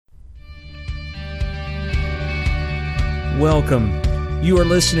Welcome. You are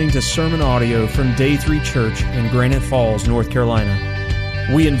listening to sermon audio from Day 3 Church in Granite Falls, North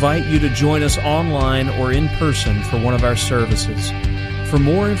Carolina. We invite you to join us online or in person for one of our services. For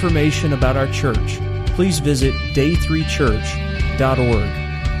more information about our church, please visit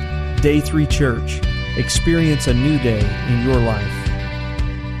day3church.org. Day 3 Church. Experience a new day in your life.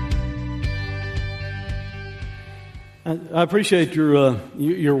 I appreciate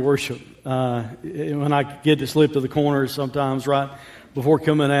your worship. When I get to slip to the corners sometimes right before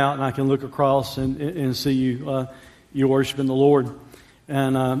coming out, and I can look across and see you worshiping the Lord.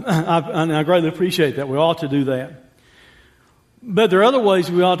 And I greatly appreciate that. We ought to do that. But there are other ways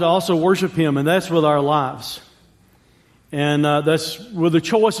we ought to also worship Him, and that's with our lives. And that's with the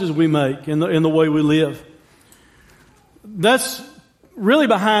choices we make and the way we live. That's really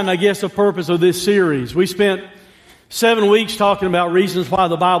behind, I guess, the purpose of this series. We spent 7 weeks talking about reasons why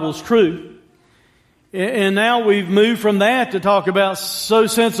the Bible is true. And now we've moved from that to talk about, so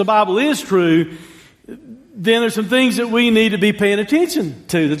since the Bible is true, then there's some things that we need to be paying attention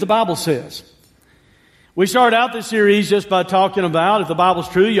to that the Bible says. We started out this series just by talking about if the Bible's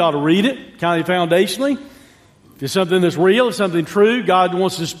true, you ought to read it, kind of foundationally. If it's something that's real, it's something true, God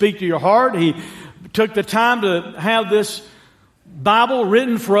wants to speak to your heart. He took the time to have this Bible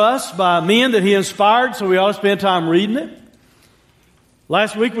written for us by men that He inspired, so we ought to spend time reading it.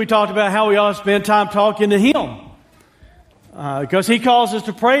 Last week we talked about how we ought to spend time talking to Him. Because He calls us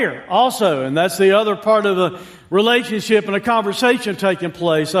to prayer also, and that's the other part of the relationship and a conversation taking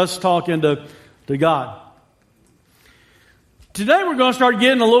place, us talking to God. Today we're going to start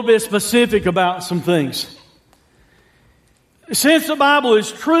getting a little bit specific about some things. Since the Bible is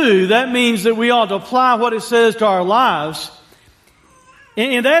true, that means that we ought to apply what it says to our lives.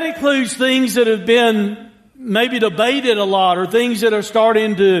 And that includes things that have been maybe debated a lot, or things that are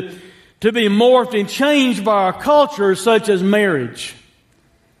starting to be morphed and changed by our culture, such as marriage.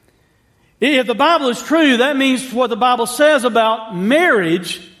 If the Bible is true, that means what the Bible says about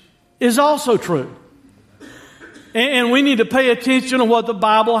marriage is also true. And we need to pay attention to what the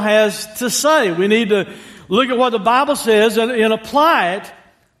Bible has to say. We need to look at what the Bible says and apply it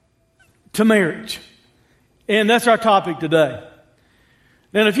to marriage. And that's our topic today.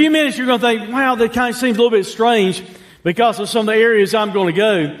 Now, in a few minutes, you're going to think, wow, that kind of seems a little bit strange because of some of the areas I'm going to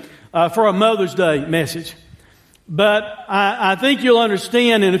go for a Mother's Day message. But I think you'll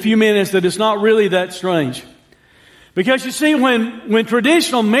understand in a few minutes that it's not really that strange. Because you see, when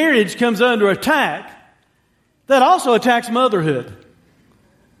traditional marriage comes under attack, that also attacks motherhood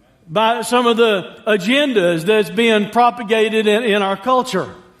by some of the agendas that's being propagated in our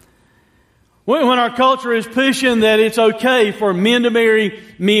culture. When our culture is pushing that it's okay for men to marry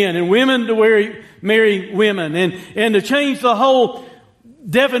men and women to marry women and to change the whole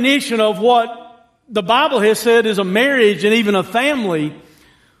definition of what the Bible has said is a marriage and even a family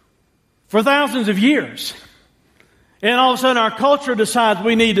for thousands of years. And all of a sudden our culture decides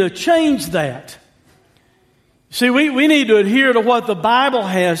we need to change that. See, we need to adhere to what the Bible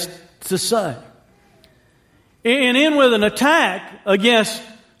has to say. And in with an attack against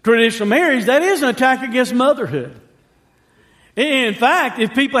traditional marriage, that is an attack against motherhood. In fact,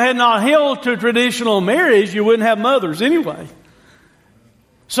 if people had not held to traditional marriage, you wouldn't have mothers anyway.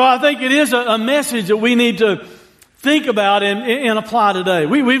 So I think it is a message that we need to think about and apply today.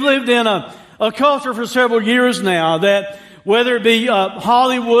 We've lived in a culture for several years now that whether it be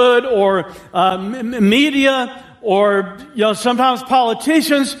Hollywood or media or sometimes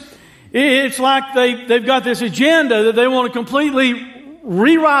politicians, it's like they've got this agenda that they want to completely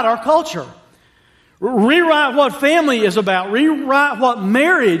rewrite our culture. Rewrite what family is about. Rewrite what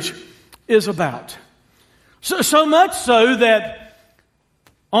marriage is about. So much so that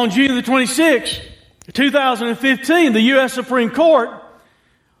on June the 26th, 2015, the U.S. Supreme Court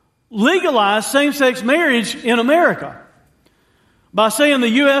legalized same-sex marriage in America by saying the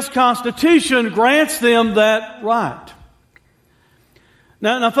U.S. Constitution grants them that right.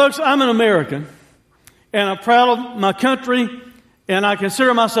 Now, folks, I'm an American, and I'm proud of my country, and I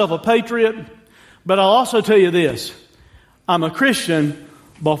consider myself a patriot, but I'll also tell you this. I'm a Christian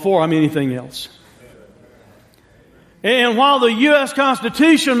before I'm anything else. And while the U.S.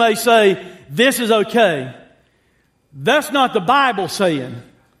 Constitution may say this is okay, that's not the Bible saying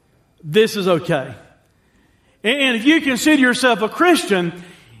this is okay. And if you consider yourself a Christian,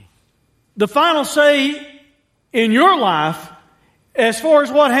 the final say in your life, as far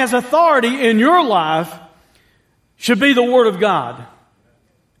as what has authority in your life, should be the Word of God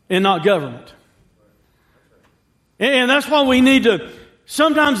and not government. And that's why we need to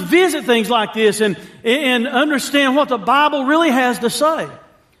sometimes visit things like this and understand what the Bible really has to say.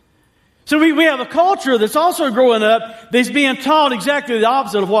 So we have a culture that's also growing up that's being taught exactly the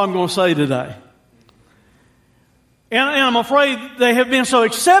opposite of what I'm going to say today. And I'm afraid they have been so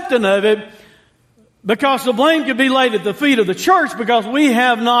accepting of it because the blame could be laid at the feet of the church because we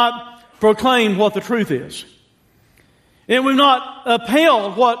have not proclaimed what the truth is. And we've not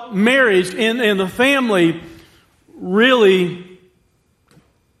upheld what marriage and the family really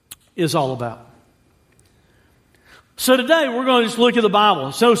is all about. So today we're going to just look at the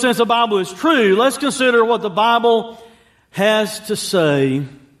Bible. So since the Bible is true, let's consider what the Bible has to say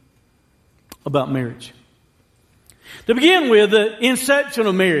about marriage. To begin with, the inception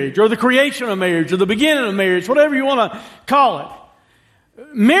of marriage, or the creation of marriage, or the beginning of marriage, whatever you want to call it.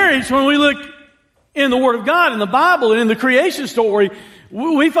 Marriage, when we look in the Word of God, in the Bible, and in the creation story,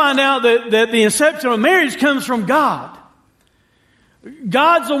 we find out that the inception of marriage comes from God.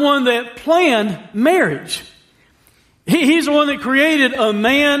 God's the one that planned marriage. He's the one that created a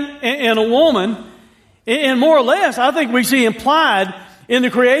man and a woman. And more or less, I think we see implied in the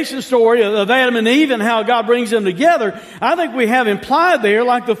creation story of Adam and Eve and how God brings them together, I think we have implied there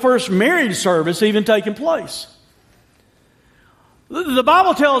like the first marriage service even taking place. The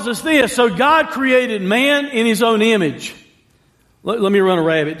Bible tells us this, so God created man in His own image. Let me run a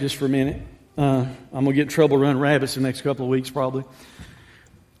rabbit just for a minute. I'm going to get in trouble running rabbits the next couple of weeks probably.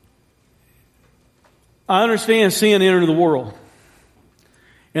 I understand sin entered the world.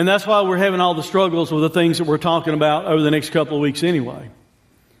 And that's why we're having all the struggles with the things that we're talking about over the next couple of weeks anyway.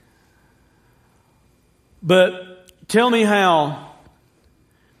 But tell me how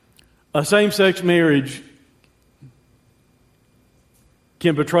a same-sex marriage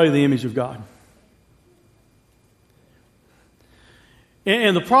can portray the image of God.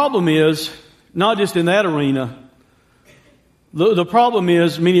 And the problem is, not just in that arena, the problem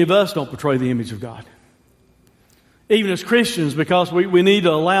is many of us don't portray the image of God. Even as Christians, because we need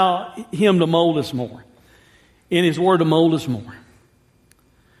to allow Him to mold us more. In His Word to mold us more.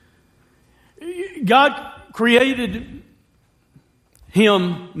 God created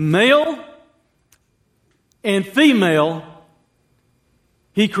him male and female.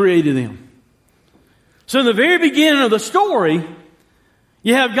 He created them. So in the very beginning of the story,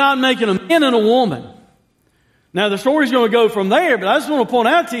 you have God making a man and a woman. Now the story's going to go from there, but I just want to point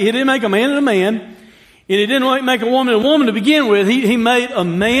out to you, He didn't make a man and a man, and He didn't make a woman and a woman to begin with. He made a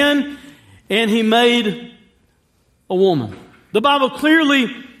man and He made a woman. The Bible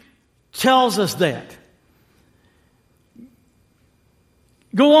clearly tells us that.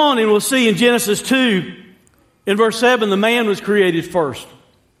 Go on and we'll see in Genesis 2, in verse 7, the man was created first.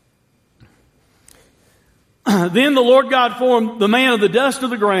 Then the Lord God formed the man of the dust of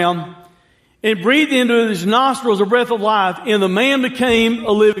the ground and breathed into his nostrils a breath of life, and the man became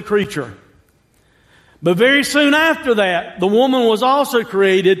a living creature. But very soon after that, the woman was also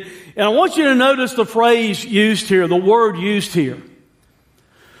created. And I want you to notice the phrase used here, the word used here.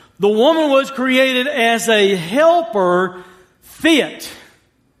 The woman was created as a helper fit.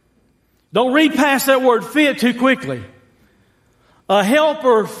 Don't read past that word fit too quickly. A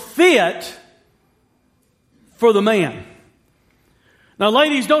helper fit for the man. Now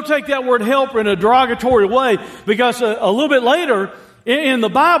ladies, don't take that word helper in a derogatory way, because a little bit later in the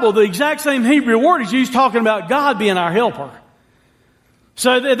Bible, the exact same Hebrew word is used talking about God being our helper.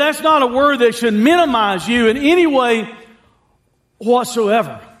 So that's not a word that should minimize you in any way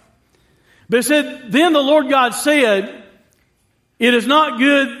whatsoever. But it said, then the Lord God said, it is not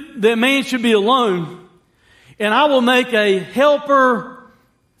good that man should be alone, and I will make a helper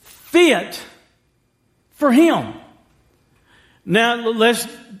fit for him. Now let's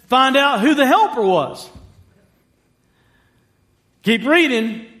find out who the helper was. Keep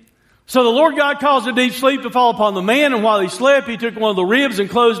reading. So the Lord God caused a deep sleep to fall upon the man, and while he slept, He took one of the ribs and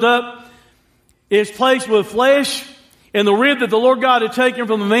closed up its place with flesh. And the rib that the Lord God had taken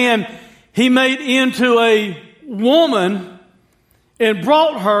from the man, He made into a woman and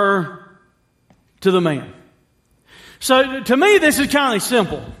brought her to the man. So to me, this is kind of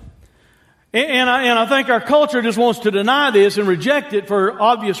simple. And I think our culture just wants to deny this and reject it for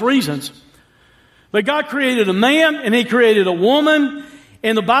obvious reasons. But God created a man and He created a woman.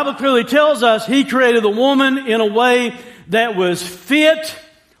 And the Bible clearly tells us He created the woman in a way that was fit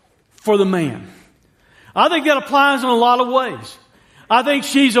for the man. I think that applies in a lot of ways. I think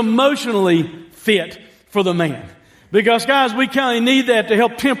she's emotionally fit for the man. Because guys, we kind of need that to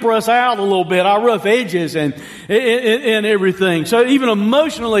help temper us out a little bit, our rough edges and everything. So even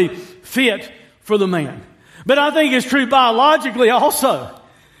emotionally fit for the man. But I think it's true biologically also.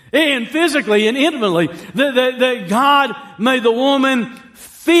 And physically and intimately, that God made the woman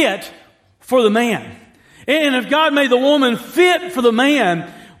fit for the man. And if God made the woman fit for the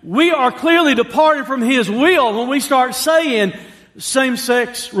man, we are clearly departed from His will when we start saying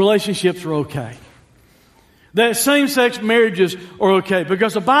same-sex relationships are okay. That same-sex marriages are okay.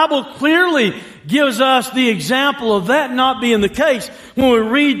 Because the Bible clearly gives us the example of that not being the case when we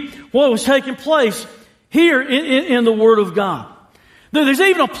read what was taking place here in the Word of God. There's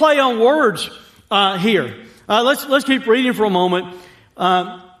even a play on words here. Let's keep reading for a moment.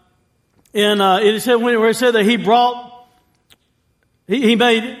 It said where it said that he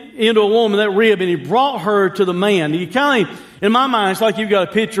made into a woman that rib, and he brought her to the man. You kind of, in my mind, it's like you've got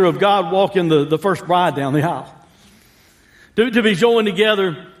a picture of God walking the first bride down the aisle to be joined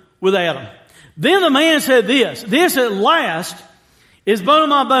together with Adam. Then the man said this at last is bone of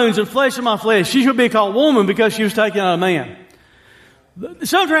my bones and flesh of my flesh. She shall be called woman because she was taken out of man.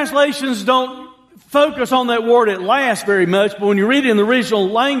 Some translations don't focus on that word at last very much, but when you read it in the original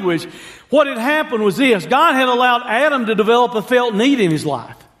language, what had happened was this. God had allowed Adam to develop a felt need in his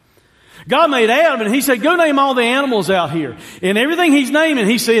life. God made Adam and He said, go name all the animals out here. And everything He's naming,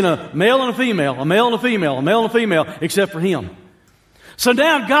 He's seeing a male and a female, a male and a female, a male and a female, except for him. So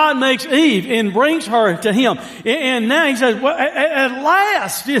now God makes Eve and brings her to Him. And now He says, well, at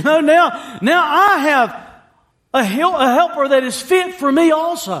last, now I have a helper that is fit for me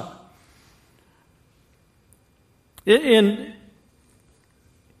also. In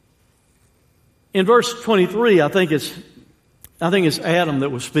verse 23, I think it's Adam that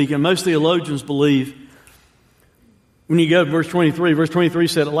was speaking. Most theologians believe when you go to verse 23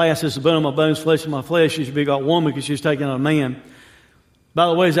 said, at last is the bone of my bones, flesh of my flesh. She should be called woman because she was taken out of man. By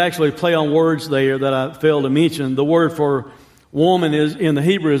the way, it's actually a play on words there that I failed to mention. The word for woman is in the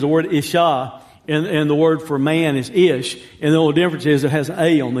Hebrew is the word isha, and the word for man is ish. And the only difference is it has an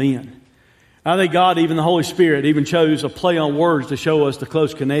A on the end. I think God, even the Holy Spirit, even chose a play on words to show us the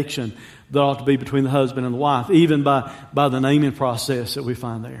close connection that ought to be between the husband and the wife, even by the naming process that we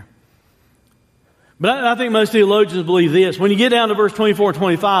find there. But I think most theologians believe this. When you get down to verse 24 and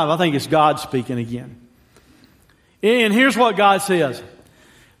 25, I think it's God speaking again. And here's what God says.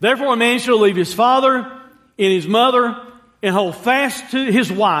 Therefore a man shall leave his father and his mother and hold fast to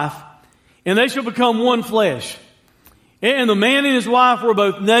his wife, and they shall become one flesh. And the man and his wife were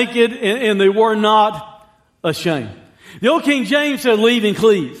both naked, and they were not ashamed. The old King James said leave and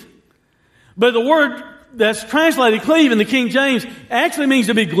cleave. But the word that's translated cleave in the King James actually means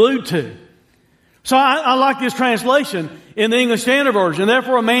to be glued to. So I like this translation in the English Standard Version.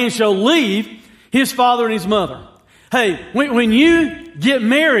 Therefore a man shall leave his father and his mother. Hey, when you get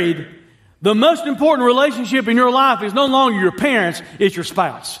married, the most important relationship in your life is no longer your parents, it's your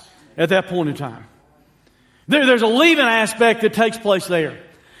spouse at that point in time. There's a leaving aspect that takes place there.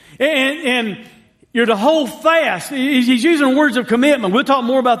 And you're to hold fast. He's using words of commitment. We'll talk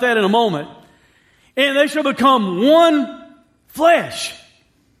more about that in a moment. And they shall become one flesh.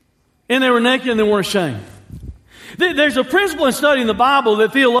 And they were naked and they weren't ashamed. There's a principle in studying the Bible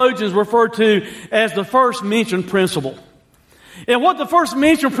that theologians refer to as the first mentioned principle. And what the first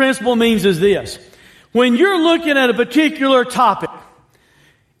mentioned principle means is this. When you're looking at a particular topic,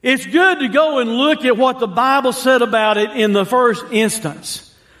 it's good to go and look at what the Bible said about it in the first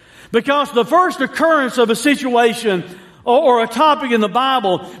instance. Because the first occurrence of a situation or a topic in the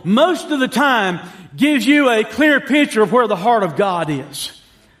Bible, most of the time, gives you a clear picture of where the heart of God is.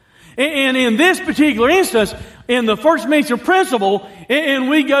 And in this particular instance, in the first mentioned principle, and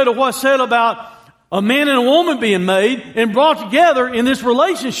we go to what's said about a man and a woman being made and brought together in this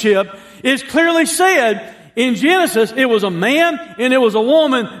relationship, it's clearly said in Genesis, it was a man and it was a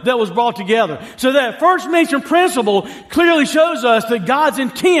woman that was brought together. So that first mentioned principle clearly shows us that God's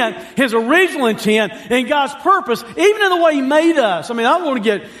intent, His original intent, and God's purpose, even in the way He made us. I mean, I don't want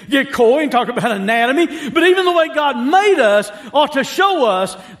to get coy and talk about anatomy, but even the way God made us ought to show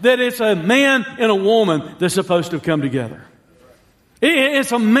us that it's a man and a woman that's supposed to come together.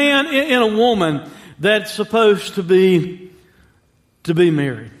 It's a man and a woman that's supposed to be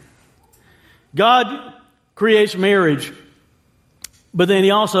married. God creates marriage, but then He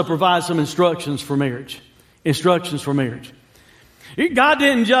also provides some instructions for marriage. Instructions for marriage. God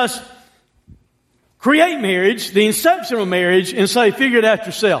didn't just create marriage, the inception of marriage, and say, figure it out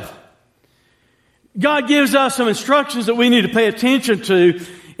yourself. God gives us some instructions that we need to pay attention to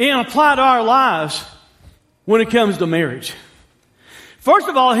and apply to our lives when it comes to marriage. First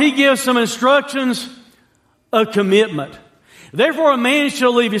of all, He gives some instructions of commitment. Therefore, a man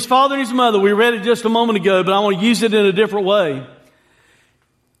shall leave his father and his mother. We read it just a moment ago, but I want to use it in a different way.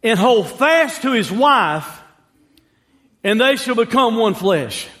 And hold fast to his wife, and they shall become one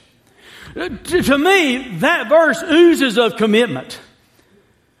flesh. To me, that verse oozes of commitment.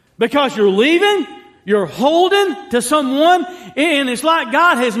 Because you're leaving, You're holding to someone, and it's like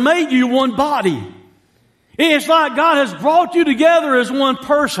God has made you one body. It's like God has brought you together as one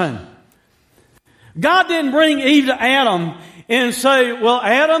person. God didn't bring Eve to Adam and say, well,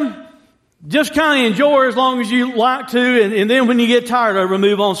 Adam, just kind of enjoy her as long as you like to, and then when you get tired of her,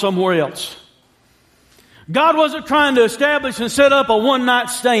 move on somewhere else. God wasn't trying to establish and set up a one-night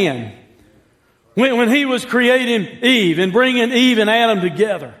stand when He was creating Eve and bringing Eve and Adam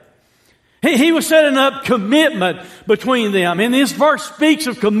together. He was setting up commitment between them. And this verse speaks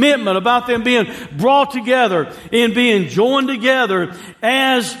of commitment, about them being brought together and being joined together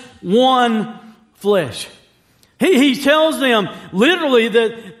as one flesh. He tells them literally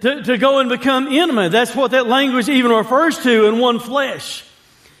that to go and become intimate. That's what that language even refers to, in one flesh.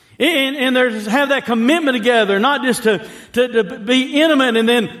 And there's have that commitment together, not just to be intimate and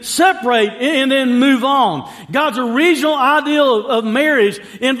then separate and then move on. God's original ideal of marriage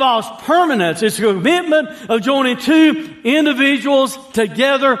involves permanence. It's a commitment of joining two individuals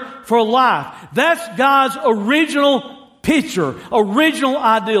together for life. That's God's original picture, original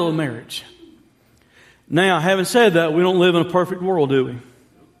ideal of marriage. Now, having said that, we don't live in a perfect world, do we?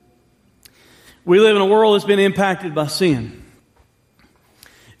 We live in a world that's been impacted by sin.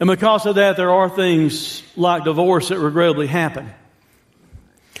 And because of that, there are things like divorce that regrettably happen.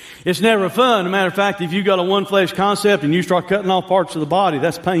 It's never fun. As a matter of fact, if you've got a one flesh concept and you start cutting off parts of the body,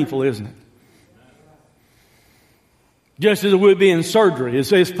 that's painful, isn't it? Just as it would be in surgery.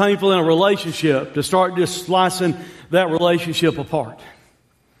 It's painful in a relationship to start just slicing that relationship apart.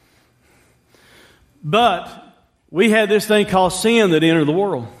 But we had this thing called sin that entered the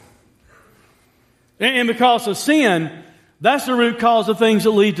world. And because of sin, that's the root cause of things that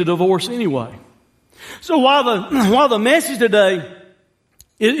lead to divorce anyway. So while the message today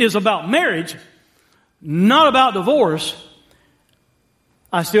is about marriage, not about divorce,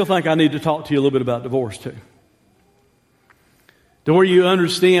 I still think I need to talk to you a little bit about divorce too. To where you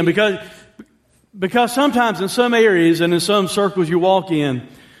understand, because sometimes in some areas and in some circles you walk in,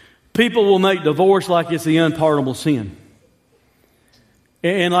 people will make divorce like it's the unpardonable sin.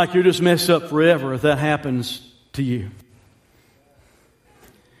 And like you're just messed up forever if that happens to you.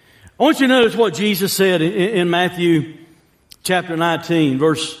 I want you to notice what Jesus said in Matthew chapter 19,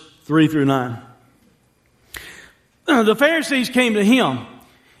 verse 3 through 9. The Pharisees came to Him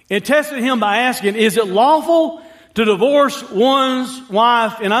and tested Him by asking, is it lawful to divorce one's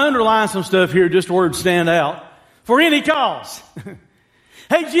wife? And I underlined some stuff here, just words stand out. For any cause.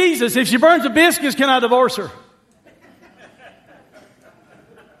 Hey, Jesus, if she burns the biscuits, can I divorce her?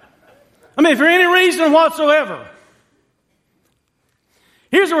 I mean, for any reason whatsoever.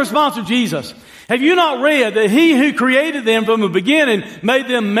 Here's the response of Jesus. Have you not read that He who created them from the beginning made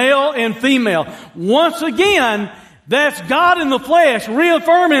them male and female? Once again, that's God in the flesh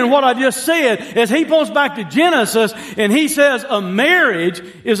reaffirming what I just said as He points back to Genesis and He says a marriage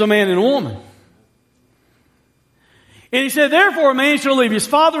is a man and a woman. And He said, therefore a man shall leave his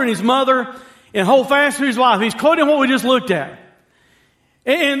father and his mother and hold fast to his wife. He's quoting what we just looked at.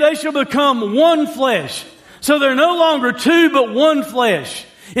 And they shall become one flesh. So they're no longer two, but one flesh.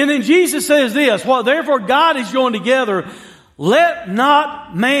 And then Jesus says this, what therefore God is joined together, let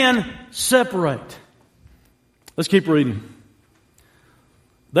not man separate. Let's keep reading.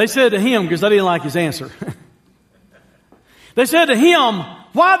 They said to Him, because they didn't like His answer. They said to Him,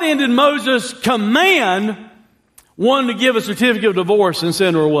 why then did Moses command one to give a certificate of divorce and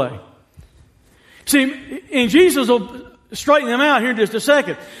send her away? See, and Jesus will straighten them out here in just a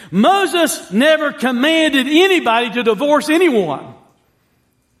second. Moses never commanded anybody to divorce anyone.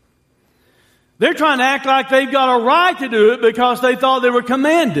 They're trying to act like they've got a right to do it because they thought they were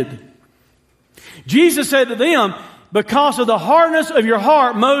commanded. Jesus said to them, because of the hardness of your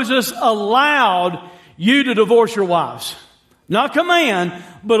heart, Moses allowed you to divorce your wives. Not command,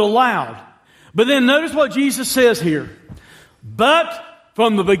 but allowed. But then notice what Jesus says here. But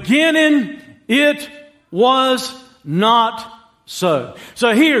from the beginning, it was not so.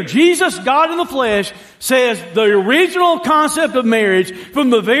 So here, Jesus, God in the flesh, says the original concept of marriage from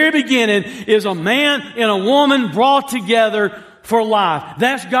the very beginning is a man and a woman brought together for life.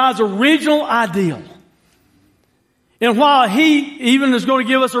 That's God's original ideal. And while He even is going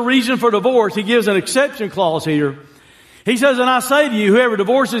to give us a reason for divorce, He gives an exception clause here. He says, and I say to you, whoever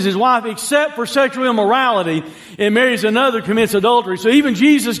divorces his wife except for sexual immorality and marries another commits adultery. So even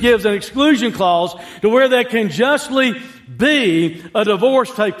Jesus gives an exclusion clause to where there can justly be a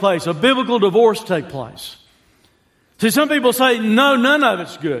divorce take place, a biblical divorce take place. See, some people say, no, none of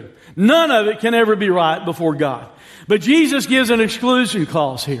it's good. None of it can ever be right before God. But Jesus gives an exclusion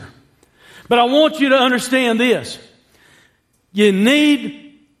clause here. But I want you to understand this. You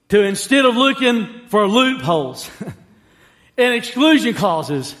need to, instead of looking for loopholes and exclusion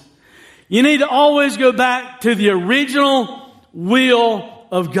clauses, you need to always go back to the original will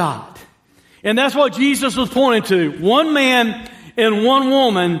of God. And that's what Jesus was pointing to. One man and one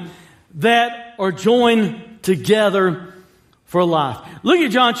woman that are joined together for life. Look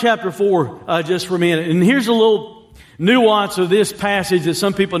at John chapter 4 just for a minute. And here's a little nuance of this passage that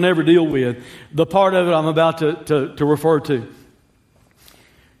some people never deal with. The part of it I'm about to refer to.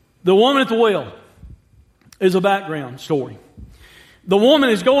 The woman at the well is a background story. The woman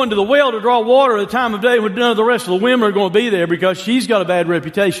is going to the well to draw water at a time of day when none of the rest of the women are going to be there because she's got a bad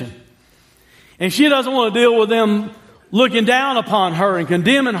reputation. And she doesn't want to deal with them looking down upon her and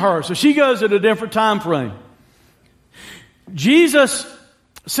condemning her. So she goes at a different time frame. Jesus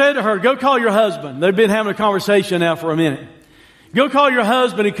said to her, go call your husband. They've been having a conversation now for a minute. Go call your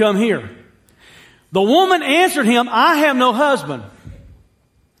husband and come here. The woman answered him, I have no husband.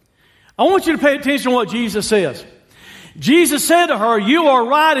 I want you to pay attention to what Jesus says. Jesus said to her, you are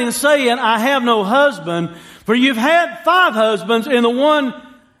right in saying, I have no husband, for you've had 5 husbands, and the one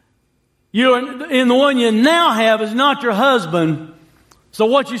you now have is not your husband. So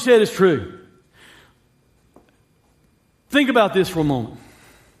what you said is true. Think about this for a moment.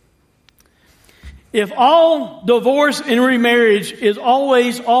 If all divorce and remarriage is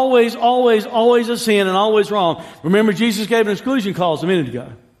always a sin and always wrong, remember Jesus gave an exclusion clause a minute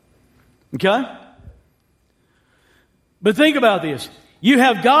ago. Okay? But think about this. You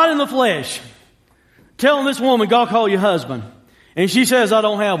have God in the flesh telling this woman, God call your husband. And she says, I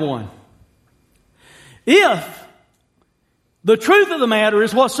don't have one. If the truth of the matter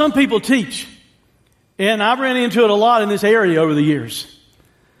is what some people teach, and I've run into it a lot in this area over the years.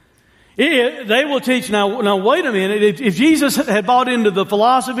 They will teach, now wait a minute, if Jesus had bought into the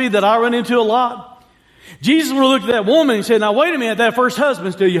philosophy that I run into a lot, Jesus would have looked at that woman and said, now wait a minute, that first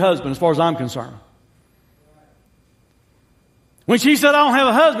husband's still your husband as far as I'm concerned. When she said, I don't have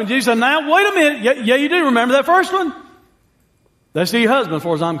a husband, Jesus said, now wait a minute, yeah you do, remember that first one? That's still your husband as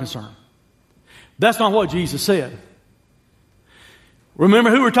far as I'm concerned. That's not what Jesus said. Remember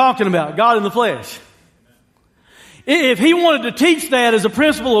who we're talking about, God in the flesh. If he wanted to teach that as a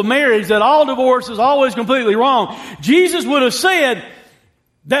principle of marriage, that all divorce is always completely wrong, Jesus would have said,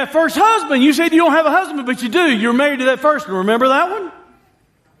 that first husband, you said you don't have a husband, but you do. You're married to that first one. Remember that one?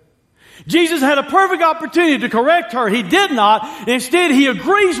 Jesus had a perfect opportunity to correct her. He did not. Instead, he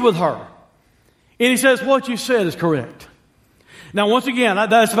agrees with her. And he says, what you said is correct. Now, once again,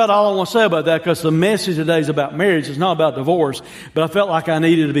 that's about all I want to say about that, because the message today is about marriage. It's not about divorce. But I felt like I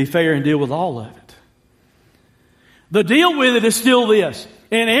needed to be fair and deal with all of it. The deal with it is still this.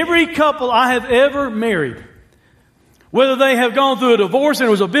 In every couple I have ever married, whether they have gone through a divorce and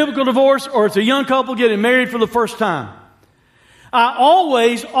it was a biblical divorce, or it's a young couple getting married for the first time, I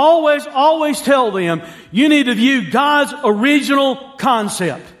always tell them, you need to view God's original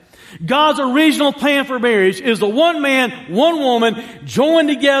concept. God's original plan for marriage is the one man, one woman joined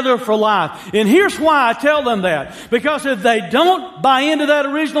together for life. And here's why I tell them that. Because if they don't buy into that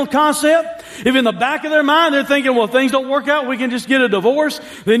original concept, if in the back of their mind they're thinking, well, if things don't work out, we can just get a divorce,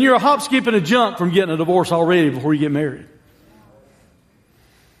 then you're a hop, skip, and a jump from getting a divorce already before you get married.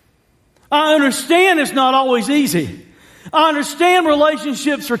 I understand it's not always easy. I understand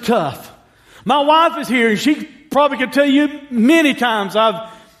relationships are tough. My wife is here, and she probably could tell you many times I've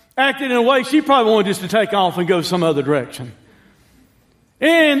acted in a way she probably wanted just to take off and go some other direction.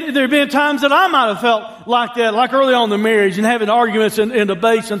 And there have been times that I might have felt like that, like early on in the marriage, and having arguments and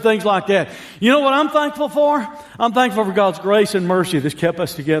debates and things like that. You know what I'm thankful for? I'm thankful for God's grace and mercy that's kept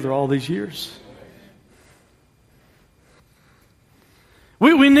us together all these years.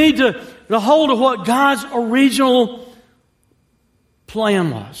 We need to hold of what God's original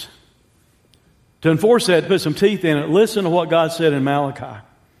plan was. To enforce that, put some teeth in it. Listen to what God said in Malachi.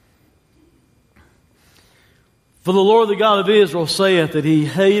 For the Lord, the God of Israel, saith that he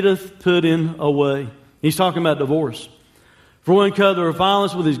hateth putting away. He's talking about divorce. For one coveteth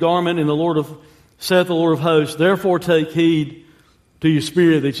violence with his garment, and saith the Lord of hosts, therefore take heed to your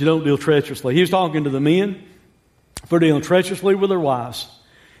spirit that you don't deal treacherously. He was talking to the men for dealing treacherously with their wives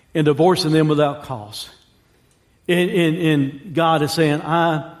and divorcing them without cause. And God is saying,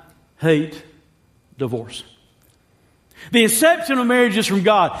 I hate divorce. The inception of marriage is from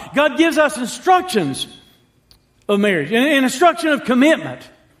God. God gives us instructions of marriage, an instruction of commitment.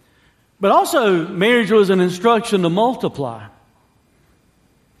 But also, marriage was an instruction to multiply.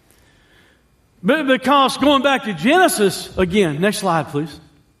 But because, going back to Genesis again, next slide please.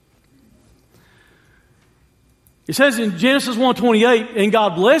 It says in Genesis 1:28, and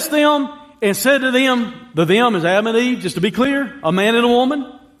God blessed them and said to them, the them is Adam and Eve, just to be clear, a man and a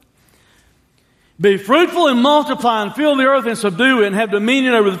woman, Be fruitful and multiply and fill the earth and subdue it and have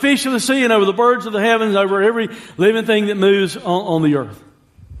dominion over the fish of the sea and over the birds of the heavens, over every living thing that moves on the earth.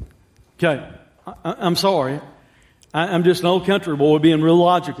 Okay, I'm sorry. I'm just an old country boy being real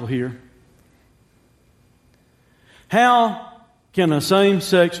logical here. How can a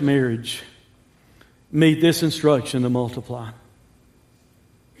same-sex marriage meet this instruction to multiply?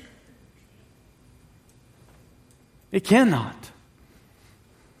 It cannot.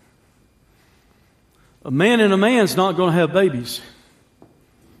 A man and a man's not going to have babies.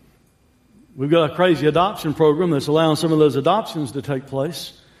 We've got a crazy adoption program that's allowing some of those adoptions to take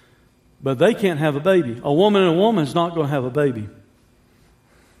place, but they can't have a baby. A woman and a woman's not going to have a baby.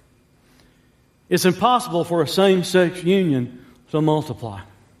 It's impossible for a same-sex union to multiply.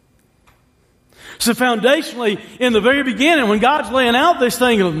 So foundationally, in the very beginning, when God's laying out this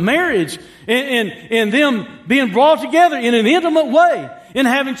thing of marriage and them being brought together in an intimate way, and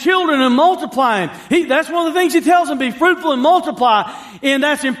having children and multiplying, that's one of the things He tells them, be fruitful and multiply. And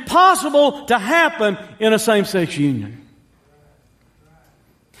that's impossible to happen in a same-sex union.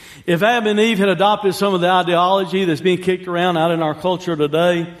 If Adam and Eve had adopted some of the ideology that's being kicked around out in our culture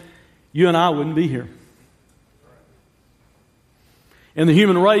today, you and I wouldn't be here. And the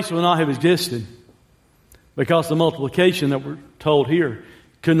human race would not have existed, because the multiplication that we're told here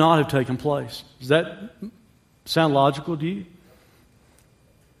could not have taken place. Does that sound logical to you?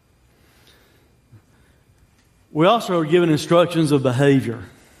 We also are given instructions of behavior.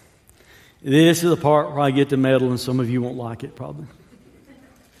 This is the part where I get to meddle, and some of you won't like it probably.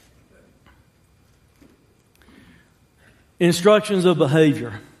 Instructions of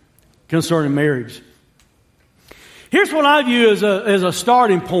behavior concerning marriage. Here's what I view as a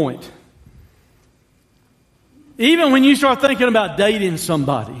starting point. Even when you start thinking about dating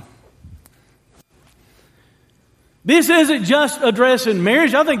somebody, this isn't just addressing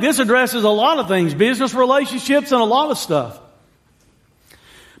marriage. I think this addresses a lot of things, business relationships and a lot of stuff.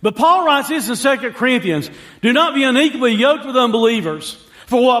 But Paul writes this in 2 Corinthians, do not be unequally yoked with unbelievers.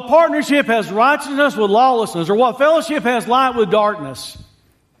 For what partnership has righteousness with lawlessness, or what fellowship has light with darkness?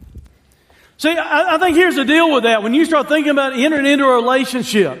 See, I think here's the deal with that. When you start thinking about entering into a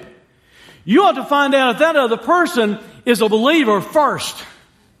relationship, you ought to find out if that other person is a believer first.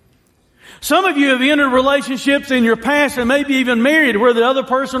 Some of you have entered relationships in your past and maybe even married where the other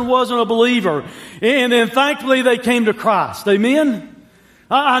person wasn't a believer. And then thankfully they came to Christ. Amen?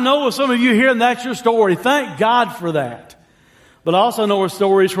 I know of some of you here and that's your story. Thank God for that. But I also know of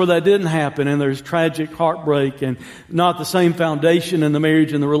stories where that didn't happen and there's tragic heartbreak and not the same foundation in the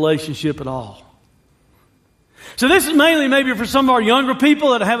marriage and the relationship at all. So this is mainly maybe for some of our younger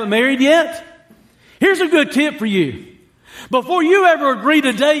people that haven't married yet. Here's a good tip for you. Before you ever agree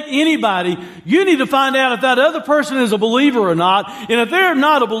to date anybody, you need to find out if that other person is a believer or not. And if they're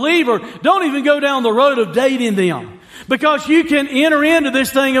not a believer, don't even go down the road of dating them. Because you can enter into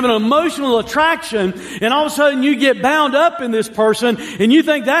this thing of an emotional attraction, and all of a sudden you get bound up in this person, and you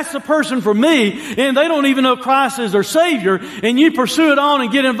think that's the person for me, and they don't even know Christ as their Savior, and you pursue it on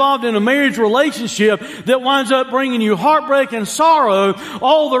and get involved in a marriage relationship that winds up bringing you heartbreak and sorrow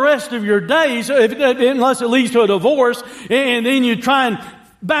all the rest of your days, unless it leads to a divorce, and then you try and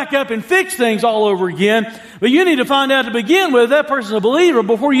back up and fix things all over again. But you need to find out to begin with if that person's a believer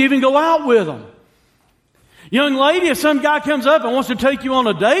before you even go out with them. Young lady, if some guy comes up and wants to take you on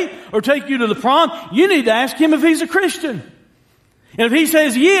a date or take you to the prom, you need to ask him if he's a Christian. And if he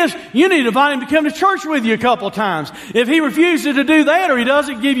says he is, you need to invite him to come to church with you a couple of times. If he refuses to do that or he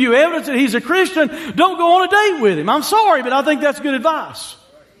doesn't give you evidence that he's a Christian, don't go on a date with him. I'm sorry, but I think that's good advice.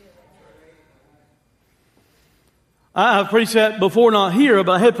 I've preached that before, not here,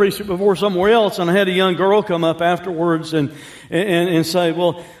 but I had preached it before somewhere else, and I had a young girl come up afterwards and say,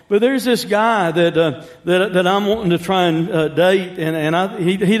 well, but there's this guy that I'm wanting to try and date, and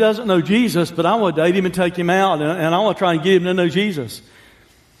he doesn't know Jesus, but I want to date him and take him out, and I want to try and get him to know Jesus.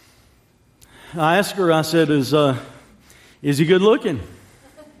 I asked her, I said, is he good looking?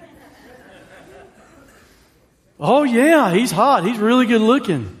 Oh yeah, he's hot. He's really good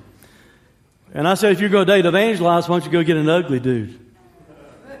looking. And I said, if you're going to date evangelize, why don't you go get an ugly dude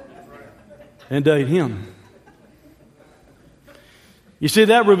and date him? You see,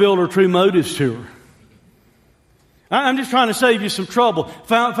 that revealed her true motives to her. I'm just trying to save you some trouble.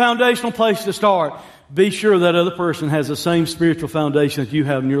 Foundational place to start. Be sure that other person has the same spiritual foundation that you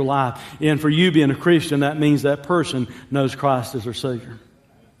have in your life. And for you being a Christian, that means that person knows Christ as their Savior.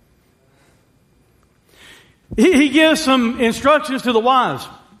 He gives some instructions to the wives.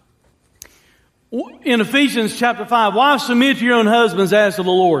 In Ephesians chapter 5, wives, submit to your own husbands as to the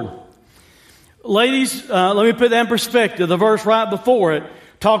Lord. Ladies, let me put that in perspective. The verse right before it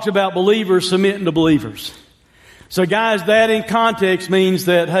talks about believers submitting to believers. So guys, that in context means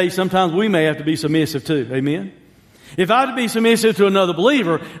that, hey, sometimes we may have to be submissive too. Amen? If I have to be submissive to another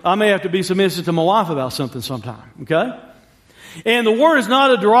believer, I may have to be submissive to my wife about something sometime. Okay? And the word is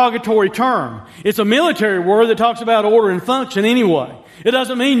not a derogatory term. It's a military word that talks about order and function anyway. It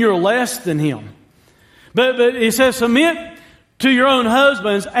doesn't mean you're less than him. But it says submit to your own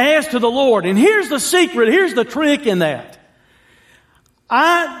husbands as to the Lord. And here's the secret. Here's the trick in that.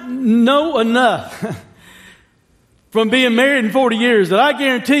 I know enough from being married in 40 years that I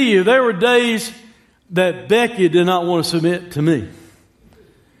guarantee you there were days that Becky did not want to submit to me.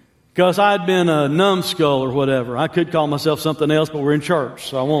 Because I'd been a numbskull or whatever. I could call myself something else, but we're in church,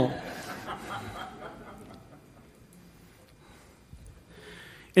 so I won't.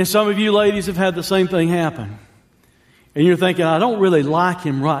 And some of you ladies have had the same thing happen. And you're thinking, I don't really like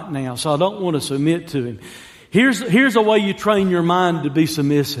him right now, so I don't want to submit to him. Here's a way you train your mind to be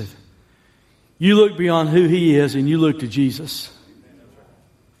submissive. You look beyond who he is and you look to Jesus.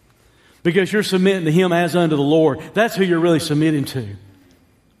 Because you're submitting to him as unto the Lord. That's who you're really submitting to,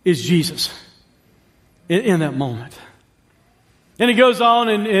 is Jesus in that moment. And he goes on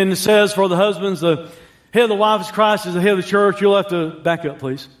and says, for the husbands, the head of the wife is Christ, is the head of the church. You'll have to back up,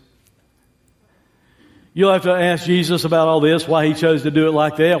 please. You'll have to ask Jesus about all this, why he chose to do it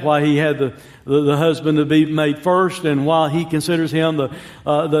like that, why he had the husband to be made first, and why he considers him the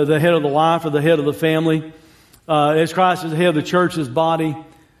head of the wife or the head of the family. As Christ is the head of the church's body,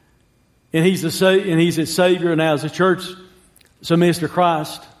 and he's its Savior, and as the church submits to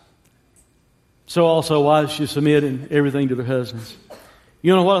Christ, so also wives should submit in everything to their husbands.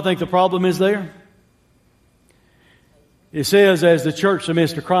 You know what I think the problem is there? It says, as the church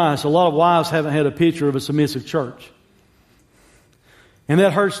submits to Christ, a lot of wives haven't had a picture of a submissive church. And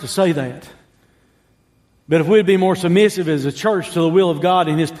that hurts to say that. But if we'd be more submissive as a church to the will of God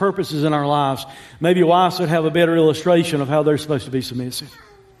and His purposes in our lives, maybe wives would have a better illustration of how they're supposed to be submissive.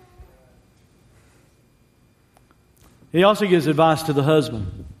 He also gives advice to the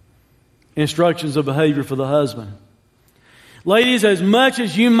husband. Instructions of behavior for the husband. Ladies, as much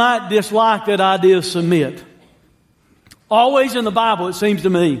as you might dislike that idea of submit, always in the Bible, it seems to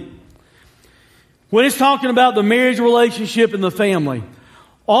me, when it's talking about the marriage relationship and the family,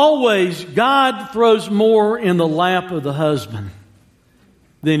 always God throws more in the lap of the husband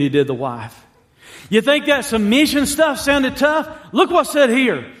than He did the wife. You think that submission stuff sounded tough? Look what's said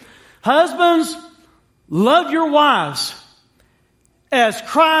here. Husbands, love your wives as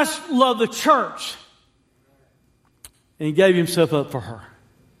Christ loved the church, and He gave Himself up for her.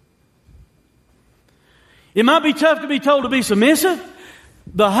 It might be tough to be told to be submissive.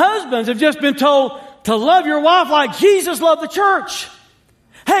 The husbands have just been told to love your wife like Jesus loved the church.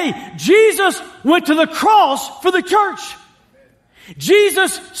 Hey, Jesus went to the cross for the church.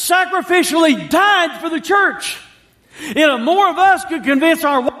 Jesus sacrificially died for the church. And if more of us could convince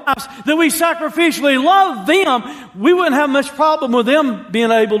our wives that we sacrificially love them, we wouldn't have much problem with them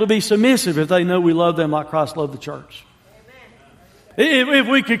being able to be submissive if they know we love them like Christ loved the church. If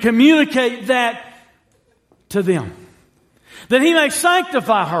we could communicate that to them, that He may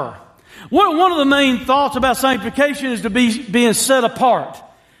sanctify her. One of the main thoughts about sanctification is to be being set apart.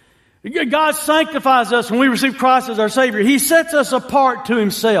 God sanctifies us when we receive Christ as our Savior. He sets us apart to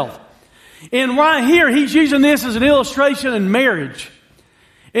Himself. And right here, He's using this as an illustration in marriage.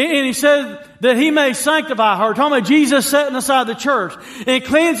 And He said that He may sanctify her. Talking about Jesus setting aside the church and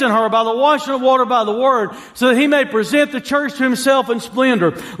cleansing her by the washing of water by the Word, so that He may present the church to Himself in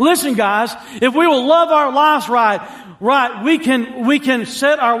splendor. Listen, guys, if we will love our lives right, we can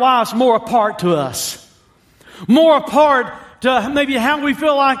set our wives more apart to us. More apart to maybe how we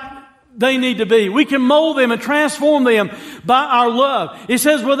feel like they need to be. We can mold them and transform them by our love. It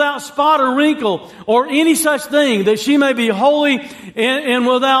says without spot or wrinkle or any such thing, that she may be holy and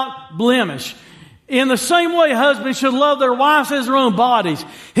without blemish. In the same way, husbands should love their wives as their own bodies.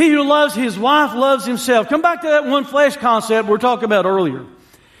 He who loves his wife loves himself. Come back to that one flesh concept we were talking about earlier.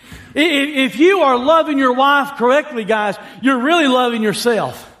 If you are loving your wife correctly, guys, you're really loving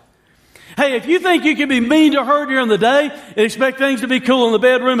yourself. Hey, if you think you can be mean to her during the day and expect things to be cool in the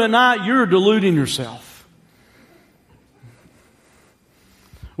bedroom at night, you're deluding yourself.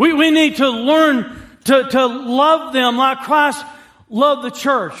 We need to learn to love them like Christ loved the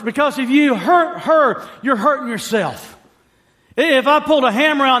church. Because if you hurt her, you're hurting yourself. If I pulled a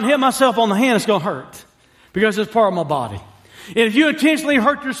hammer out and hit myself on the hand, it's going to hurt. Because it's part of my body. And if you intentionally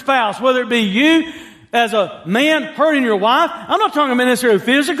hurt your spouse, whether it be you as a man hurting your wife. I'm not talking about necessarily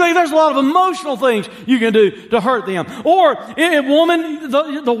physically. There's a lot of emotional things you can do to hurt them. Or a woman,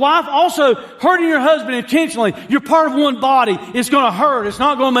 the wife also hurting your husband intentionally. You're part of one body. It's going to hurt. It's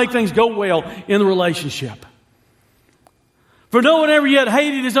not going to make things go well in the relationship. For no one ever yet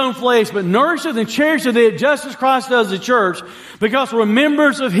hated his own flesh, but nourisheth and cherisheth it, just as Christ does the church, because we're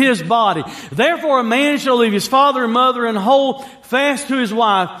members of his body. Therefore a man shall leave his father and mother and hold fast to his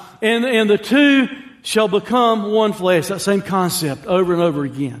wife, and the two shall become one flesh. That same concept over and over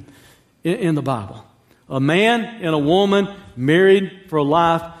again in the Bible. A man and a woman married for a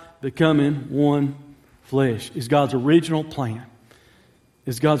life becoming one flesh is God's original plan.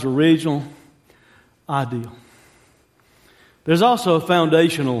 Is God's original ideal. There's also a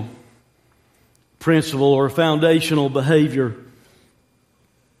foundational principle or a foundational behavior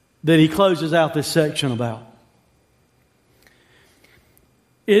that he closes out this section about.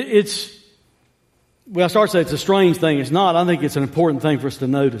 I start to say it's a strange thing. It's not. I think it's an important thing for us to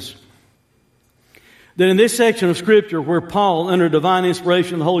notice. That in this section of Scripture where Paul, under divine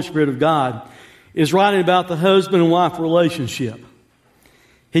inspiration of the Holy Spirit of God, is writing about the husband and wife relationship,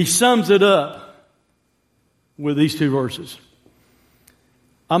 he sums it up with these two verses.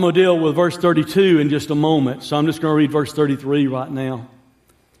 I'm going to deal with verse 32 in just a moment, so I'm just going to read verse 33 right now.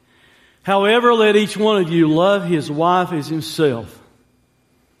 However, let each one of you love his wife as himself,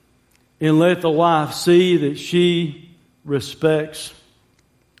 and let the wife see that she respects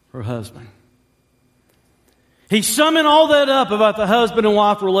her husband. He's summing all that up about the husband and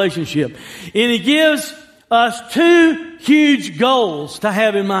wife relationship. And he gives us two huge goals to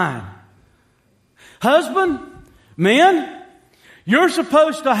have in mind. Husband, men, you're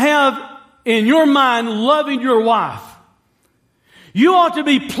supposed to have in your mind loving your wife. You ought to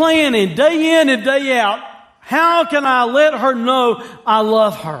be planning day in and day out, how can I let her know I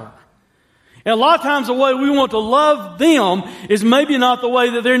love her? And a lot of times the way we want to love them is maybe not the way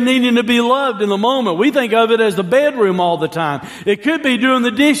that they're needing to be loved in the moment. We think of it as the bedroom all the time. It could be doing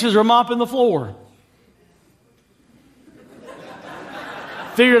the dishes or mopping the floor.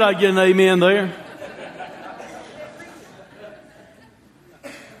 Figured I'd get an amen there.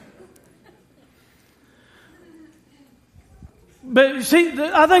 But see,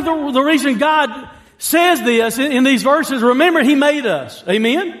 I think the reason God says this in these verses, remember, He made us.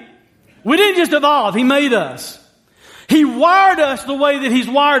 Amen? We didn't just evolve. He made us. He wired us the way that He's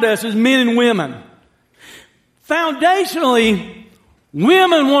wired us as men and women. Foundationally,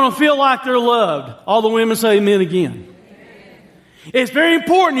 women want to feel like they're loved. All the women say amen again. It's very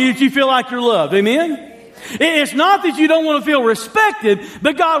important that you feel like you're loved. Amen? It's not that you don't want to feel respected,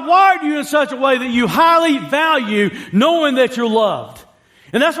 but God wired you in such a way that you highly value knowing that you're loved.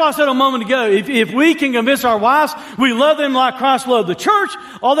 And that's why I said a moment ago, if we can convince our wives we love them like Christ loved the church,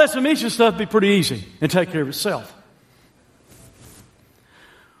 all that submission stuff would be pretty easy and take care of itself.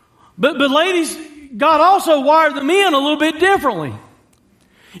 But ladies, God also wired the men a little bit differently.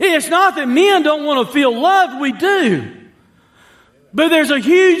 It's not that men don't want to feel loved, we do. But there's a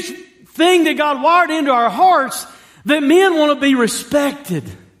huge thing that God wired into our hearts that men want to be respected.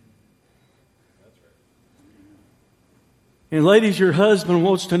 And ladies, your husband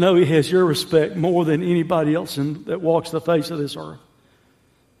wants to know he has your respect more than anybody else that walks the face of this earth.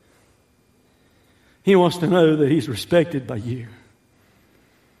 He wants to know that he's respected by you.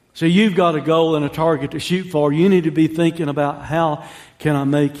 So you've got a goal and a target to shoot for. You need to be thinking about how can I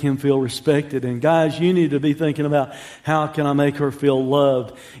make him feel respected. And guys, you need to be thinking about how can I make her feel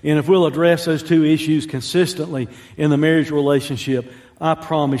loved. And if we'll address those two issues consistently in the marriage relationship, I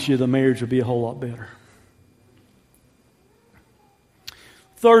promise you the marriage will be a whole lot better.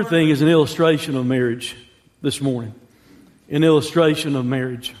 Third thing is an illustration of marriage this morning. An illustration of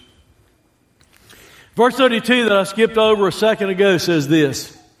marriage. Verse 32 that I skipped over a second ago says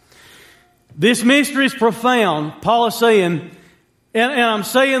this. This mystery is profound, Paul is saying, and I'm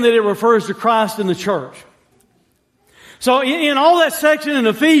saying that it refers to Christ and the church. So in all that section in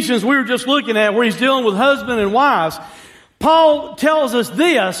Ephesians we were just looking at where he's dealing with husband and wives, Paul tells us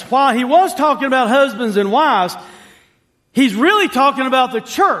this, while he was talking about husbands and wives, he's really talking about the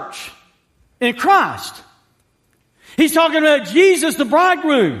church in Christ. He's talking about Jesus, the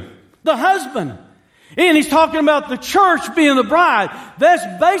bridegroom, the husband. And he's talking about the church being the bride.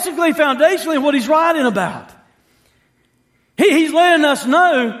 That's basically foundationally what he's writing about. He's letting us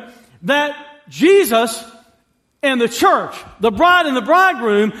know that Jesus and the church, the bride and the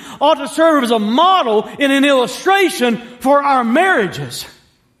bridegroom, ought to serve as a model and an illustration for our marriages.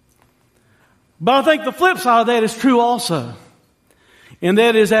 But I think the flip side of that is true also. And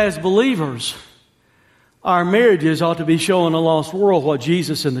that is, as believers, our marriages ought to be showing a lost world what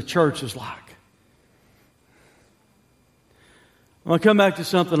Jesus and the church is like. I want to come back to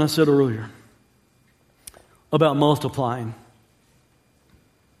something I said earlier about multiplying.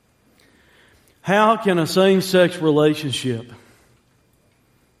 How can a same-sex relationship,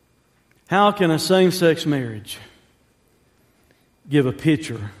 how can a same-sex marriage give a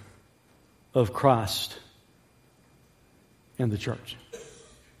picture of Christ and the church?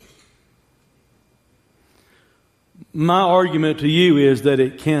 My argument to you is that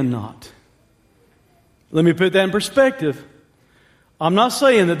it cannot. Let me put that in perspective. I'm not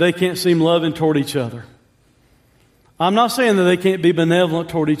saying that they can't seem loving toward each other. I'm not saying that they can't be benevolent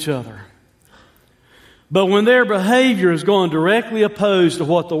toward each other. But when their behavior is going directly opposed to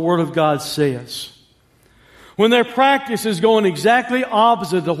what the Word of God says, when their practice is going exactly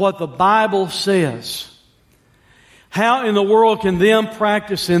opposite to what the Bible says, how in the world can them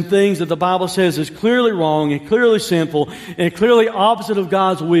practicing things that the Bible says is clearly wrong and clearly sinful and clearly opposite of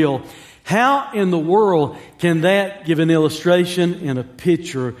God's will, how in the world can that give an illustration and a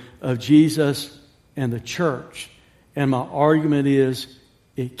picture of Jesus and the church? And my argument is,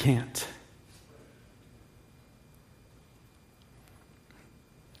 it can't.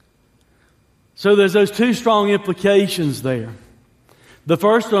 So there's those two strong implications there. The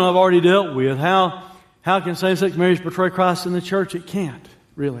first one I've already dealt with. How can same-sex marriage portray Christ in the church? It can't,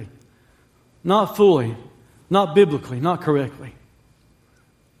 really. Not fully, not biblically, not correctly.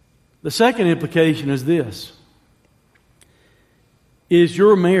 The second implication is this. Is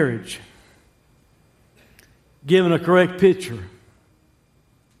your marriage giving a correct picture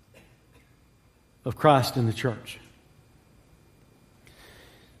of Christ in the church?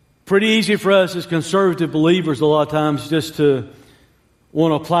 Pretty easy for us as conservative believers a lot of times just to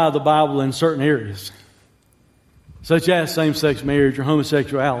want to apply the Bible in certain areas, such as same-sex marriage or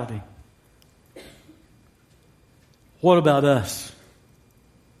homosexuality. What about us?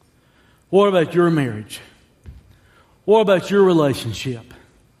 What about your marriage? What about your relationship?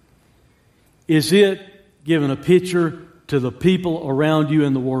 Is it giving a picture to the people around you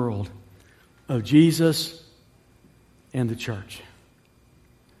in the world of Jesus and the church?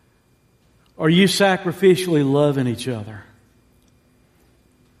 Are you sacrificially loving each other?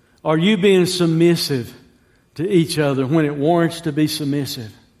 Are you being submissive to each other when it warrants to be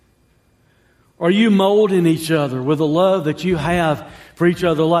submissive? Are you molding each other with the love that you have for each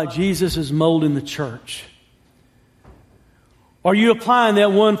other like Jesus is molding the church? Are you applying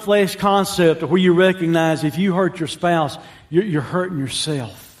that one flesh concept where you recognize if you hurt your spouse, you're hurting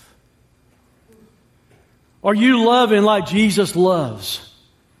yourself? Are you loving like Jesus loves?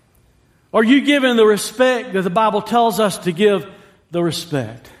 Are you giving the respect that the Bible tells us to give the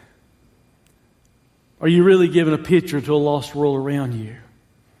respect? Are you really giving a picture to a lost world around you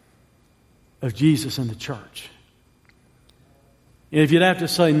of Jesus and the church? And if you'd have to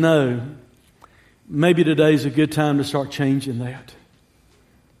say no, maybe today's a good time to start changing that.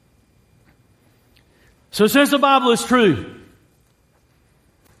 So since the Bible is true,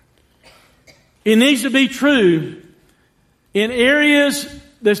 it needs to be true in areas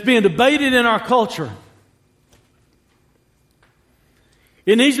that's being debated in our culture.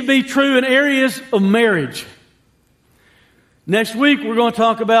 It needs to be true in areas of marriage. Next week we're going to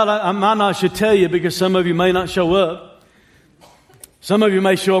talk about, I might not should tell you because some of you may not show up. Some of you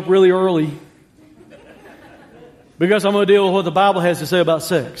may show up really early because I'm going to deal with what the Bible has to say about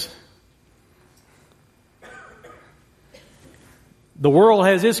sex. The world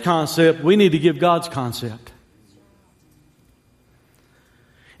has its concept. We need to give God's concept.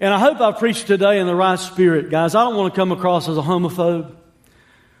 And I hope I preached today in the right spirit, guys. I don't want to come across as a homophobe.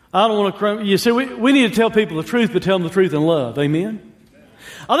 I don't want to. You see, we need to tell people the truth, but tell them the truth in love. Amen?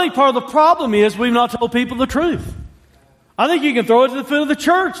 I think part of the problem is we've not told people the truth. I think you can throw it to the foot of the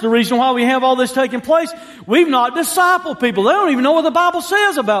church. The reason why we have all this taking place, we've not discipled people. They don't even know what the Bible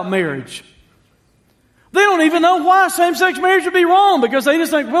says about marriage. They don't even know why same-sex marriage would be wrong because they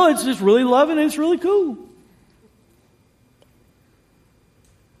just think, well, it's just really loving and it's really cool.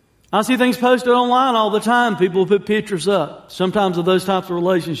 I see things posted online all the time. People put pictures up, sometimes of those types of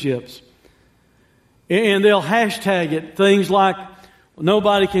relationships. And they'll hashtag it, things like,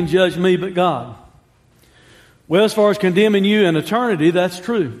 nobody can judge me but God. Well, as far as condemning you in eternity, that's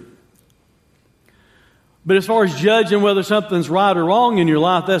true. But as far as judging whether something's right or wrong in your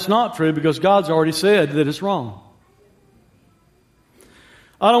life, that's not true because God's already said that it's wrong.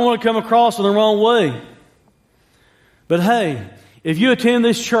 I don't want to come across in the wrong way. But hey, if you attend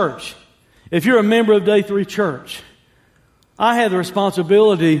this church, if you're a member of Day 3 Church, I have the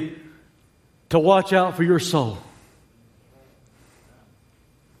responsibility to watch out for your soul.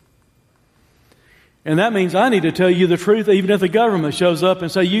 And that means I need to tell you the truth even if the government shows up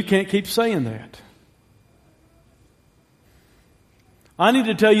and say, you can't keep saying that. I need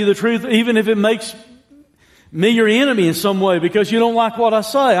to tell you the truth, even if it makes me your enemy in some way because you don't like what I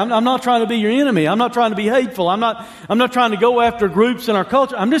say. I'm not trying to be your enemy. I'm not trying to be hateful. I'm not trying to go after groups in our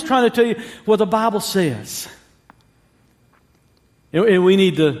culture. I'm just trying to tell you what the Bible says. And we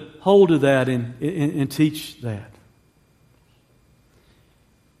need to hold to that and teach that.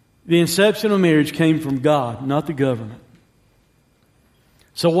 The inception of marriage came from God, not the government.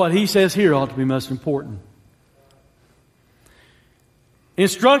 So what He says here ought to be most important.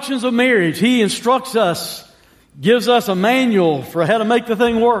 Instructions of marriage. He instructs us, gives us a manual for how to make the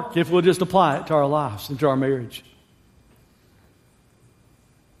thing work if we'll just apply it to our lives and to our marriage.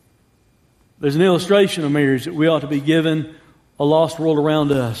 There's an illustration of marriage that we ought to be given a lost world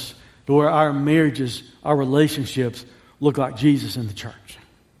around us to where our marriages, our relationships look like Jesus in the church.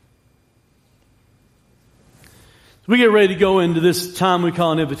 So we get ready to go into this time we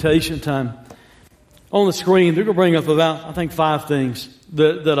call an invitation time. On the screen, they're going to bring up about, I think, 5 things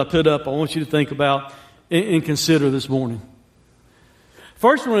that I put up I want you to think about and consider this morning.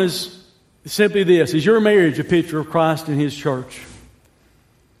 First one is simply this. Is your marriage a picture of Christ and His church?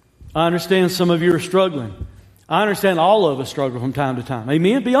 I understand some of you are struggling. I understand all of us struggle from time to time.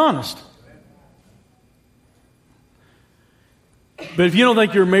 Amen? Be honest. But if you don't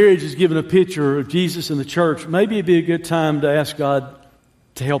think your marriage is giving a picture of Jesus and the church, maybe it'd be a good time to ask God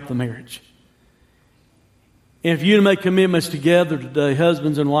to help the marriage. And if you make commitments together today,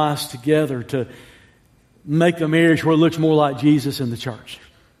 husbands and wives together, to make the marriage where it looks more like Jesus and the church.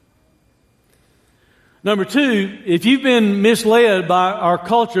 Number 2, if you've been misled by our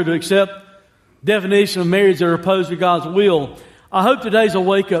culture to accept definition of marriage that are opposed to God's will, I hope today's a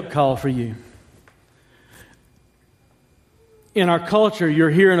wake-up call for you. In our culture,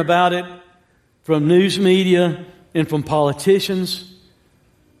 you're hearing about it from news media and from politicians.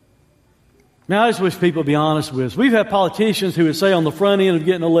 Now, I just wish people would be honest with us. We've had politicians who would say on the front end of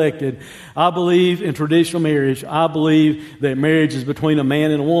getting elected, I believe in traditional marriage. I believe that marriage is between a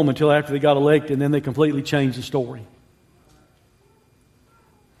man and a woman until after they got elected, and then they completely changed the story.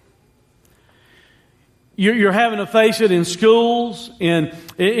 You're having to face it in schools and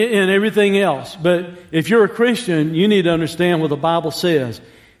everything else. But if you're a Christian, you need to understand what the Bible says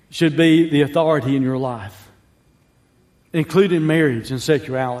should be the authority in your life, including marriage and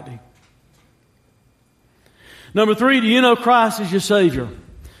sexuality. Number 3, do you know Christ is your Savior?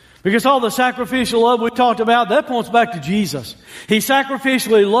 Because all the sacrificial love we talked about, that points back to Jesus. He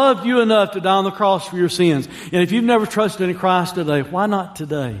sacrificially loved you enough to die on the cross for your sins. And if you've never trusted in Christ today, why not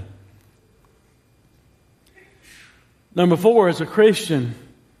today? Number 4, as a Christian,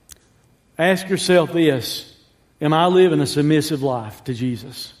 ask yourself this: am I living a submissive life to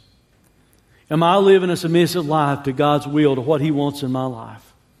Jesus? Am I living a submissive life to God's will, to what He wants in my life?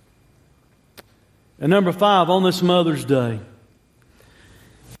 And number 5, on this Mother's Day,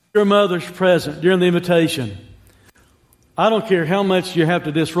 your mother's present during the invitation. I don't care how much you have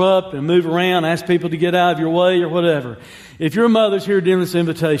to disrupt and move around, ask people to get out of your way or whatever. If your mother's here during this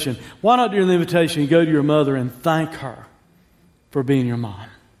invitation, why not during the invitation you go to your mother and thank her for being your mom?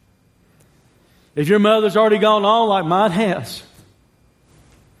 If your mother's already gone on like mine has,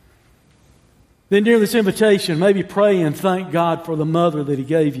 then during this invitation, maybe pray and thank God for the mother that He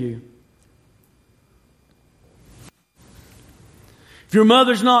gave you. If your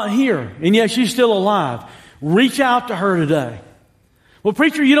mother's not here, and yet she's still alive, reach out to her today. Well,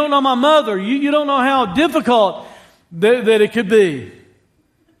 preacher, you don't know my mother. You don't know how difficult that it could be.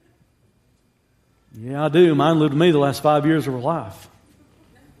 Yeah, I do. Mine lived with me the last 5 years of her life.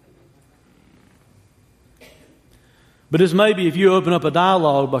 But it's maybe if you open up a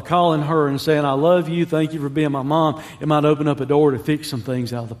dialogue by calling her and saying, I love you, thank you for being my mom, it might open up a door to fix some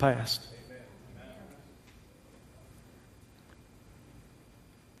things out of the past.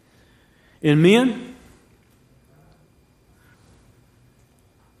 And men,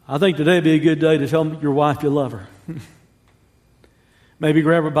 I think today would be a good day to tell your wife you love her. Maybe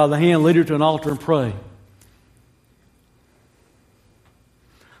grab her by the hand, lead her to an altar and pray.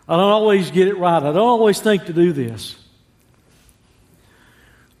 I don't always get it right. I don't always think to do this.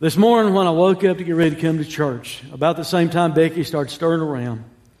 This morning when I woke up to get ready to come to church, about the same time Becky started stirring around.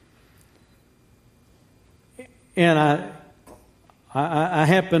 And I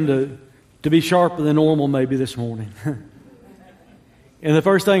happened to be sharper than normal maybe this morning. And the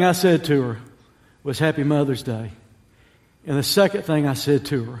first thing I said to her was Happy Mother's Day. And the second thing I said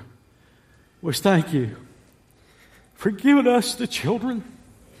to her was thank you for giving us the children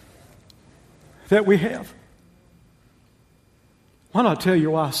that we have. Why not tell your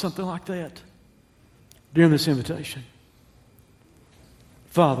wife something like that during this invitation?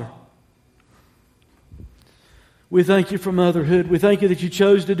 Father, We thank you for motherhood. We thank you that you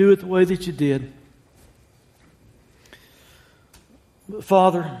chose to do it the way that you did.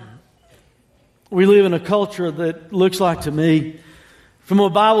 Father, we live in a culture that looks like to me, from a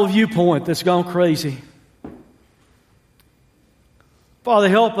Bible viewpoint, that's gone crazy. Father,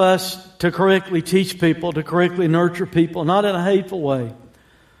 help us to correctly teach people, to correctly nurture people, not in a hateful way,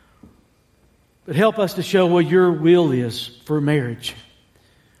 but help us to show what your will is for marriage,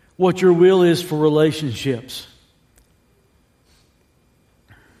 what your will is for relationships.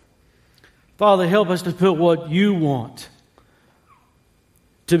 Father, help us to put what you want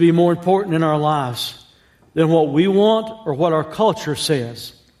to be more important in our lives than what we want or what our culture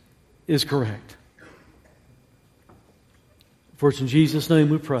says is correct. For it's in Jesus' name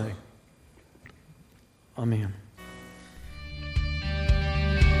we pray. Amen.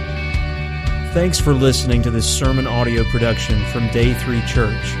 Thanks for listening to this sermon audio production from Day 3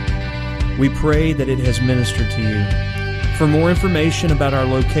 Church. We pray that it has ministered to you. For more information about our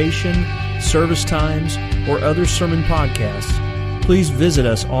location, service times, or other sermon podcasts, please visit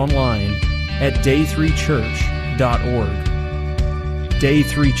us online at day3church.org. Day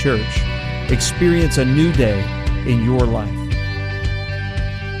 3 Church. Experience a new day in your life.